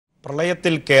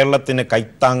പ്രളയത്തിൽ കേരളത്തിന്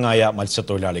കൈത്താങ്ങായ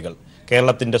മത്സ്യത്തൊഴിലാളികൾ.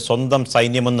 കേരളത്തിന്റെ സ്വന്തം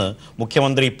സൈന്യമെന്ന്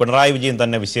മുഖ്യമന്ത്രി പിണറായി വിജയൻ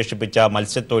തന്നെ വിശേഷിപ്പിച്ച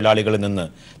മത്സ്യത്തൊഴിലാളികളിൽ നിന്ന്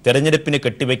തെരഞ്ഞെടുപ്പിന്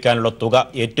കെട്ടിവെക്കാനുള്ള തുക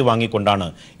ഏറ്റുവാങ്ങിക്കൊണ്ടാണ്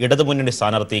ഇടതുമുന്നണി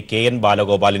സ്ഥാനാർത്ഥി KN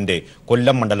ബാലഗോപാലിന്റെ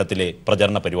കൊല്ലം മണ്ഡലത്തിലെ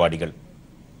പ്രചരണ പരിപാടികൾ.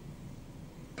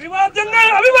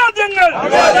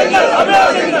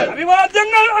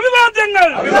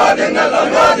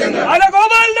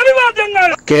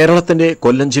 കേരളത്തിന്റെ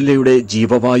കൊല്ലം ജില്ലയുടെ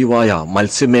ജീവവായുവായ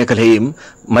മത്സ്യമേഖലയെയും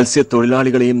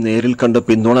മത്സ്യത്തൊഴിലാളികളെയും നേരിൽ കണ്ട്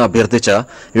പിന്തുണ അഭ്യർത്ഥിച്ച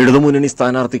ഇടതുമുന്നണി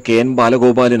സ്ഥാനാർത്ഥി KN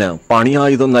ബാലഗോപാലിന്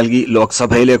പണിയായുധം നൽകി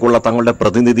ലോക്സഭയിലേക്കുള്ള തങ്ങളുടെ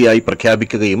പ്രതിനിധിയായി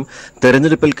പ്രഖ്യാപിക്കുകയും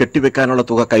തെരഞ്ഞെടുപ്പിൽ കെട്ടിവെക്കാനുള്ള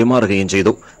തുക കൈമാറുകയും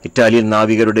ചെയ്തു. ഇറ്റാലിയൻ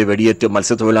നാവികരുടെ വെടിയേറ്റ്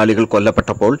മത്സ്യത്തൊഴിലാളികൾ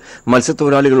കൊല്ലപ്പെട്ടപ്പോൾ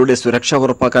മത്സ്യത്തൊഴിലാളികളുടെ സുരക്ഷ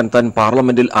ഉറപ്പാക്കാൻ താൻ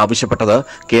പാർലമെന്റിൽ ആവശ്യപ്പെട്ടത്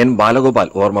KN ബാലഗോപാൽ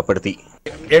ഓർമ്മപ്പെടുത്തി.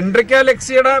 എൻട്രിക്ക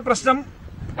ലെക്സിയുടെ പ്രശ്നം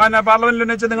പാർലമെന്റിൽ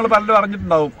ഉന്നയിച്ച് നിങ്ങൾ പലരും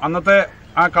അറിഞ്ഞിട്ടുണ്ടാവും. അന്നത്തെ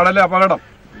ആ കടലെ അപകടം,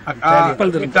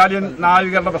 ഇറ്റാലിയൻ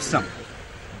നാവികരുടെ പ്രശ്നം,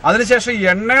 അതിനുശേഷം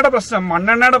എണ്ണയുടെ പ്രശ്നം,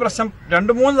 മണ്ണെണ്ണയുടെ പ്രശ്നം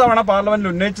 2-3 തവണ പാർലമെന്റിൽ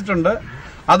ഉന്നയിച്ചിട്ടുണ്ട്.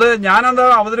 അത് ഞാനത്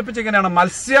അവതരിപ്പിച്ചിങ്ങനെയാണ്.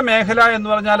 മത്സ്യമേഖല എന്ന്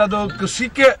പറഞ്ഞാൽ അത്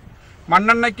കൃഷിക്ക്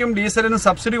മണ്ണെണ്ണയ്ക്കും ഡീസലിനും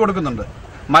സബ്സിഡി കൊടുക്കുന്നുണ്ട്.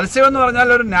 മത്സ്യം എന്ന് പറഞ്ഞാൽ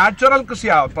ഒരു നാച്ചുറൽ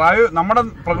കൃഷിയാണ്, നമ്മുടെ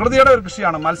പ്രകൃതിയുടെ ഒരു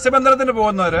കൃഷിയാണ്. മത്സ്യബന്ധനത്തിന്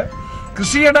പോകുന്നവര്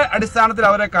കൃഷിയുടെ അടിസ്ഥാനത്തിൽ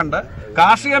അവരെ കണ്ട്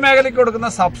കാർഷിക മേഖലയ്ക്ക് കൊടുക്കുന്ന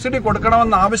സബ്സിഡി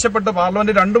കൊടുക്കണമെന്ന് ആവശ്യപ്പെട്ട്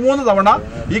പാർലമെന്റ് 2-3 തവണ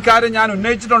ഈ കാര്യം ഞാൻ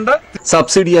ഉന്നയിച്ചിട്ടുണ്ട്.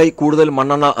 സബ്സിഡിയായി കൂടുതൽ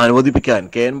മണ്ണെണ്ണ അനുവദിപ്പിക്കാൻ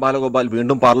KN ബാലഗോപാൽ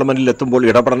വീണ്ടും പാർലമെന്റിൽ എത്തുമ്പോൾ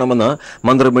ഇടപെടണമെന്ന്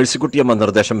മന്ത്രി മേഴ്സിക്കുട്ടിയമ്മ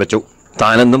നിർദ്ദേശം വെച്ചു.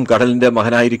 താനെന്നും കടലിന്റെ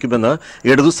മകനായിരിക്കുമെന്ന്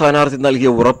ഇടതു സ്ഥാനാർത്ഥി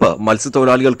നൽകിയ ഉറപ്പ്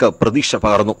മത്സ്യത്തൊഴിലാളികൾക്ക് പ്രതീക്ഷ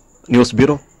പകർന്നു. ന്യൂസ്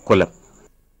ബ്യൂറോ, കൊല്ലം.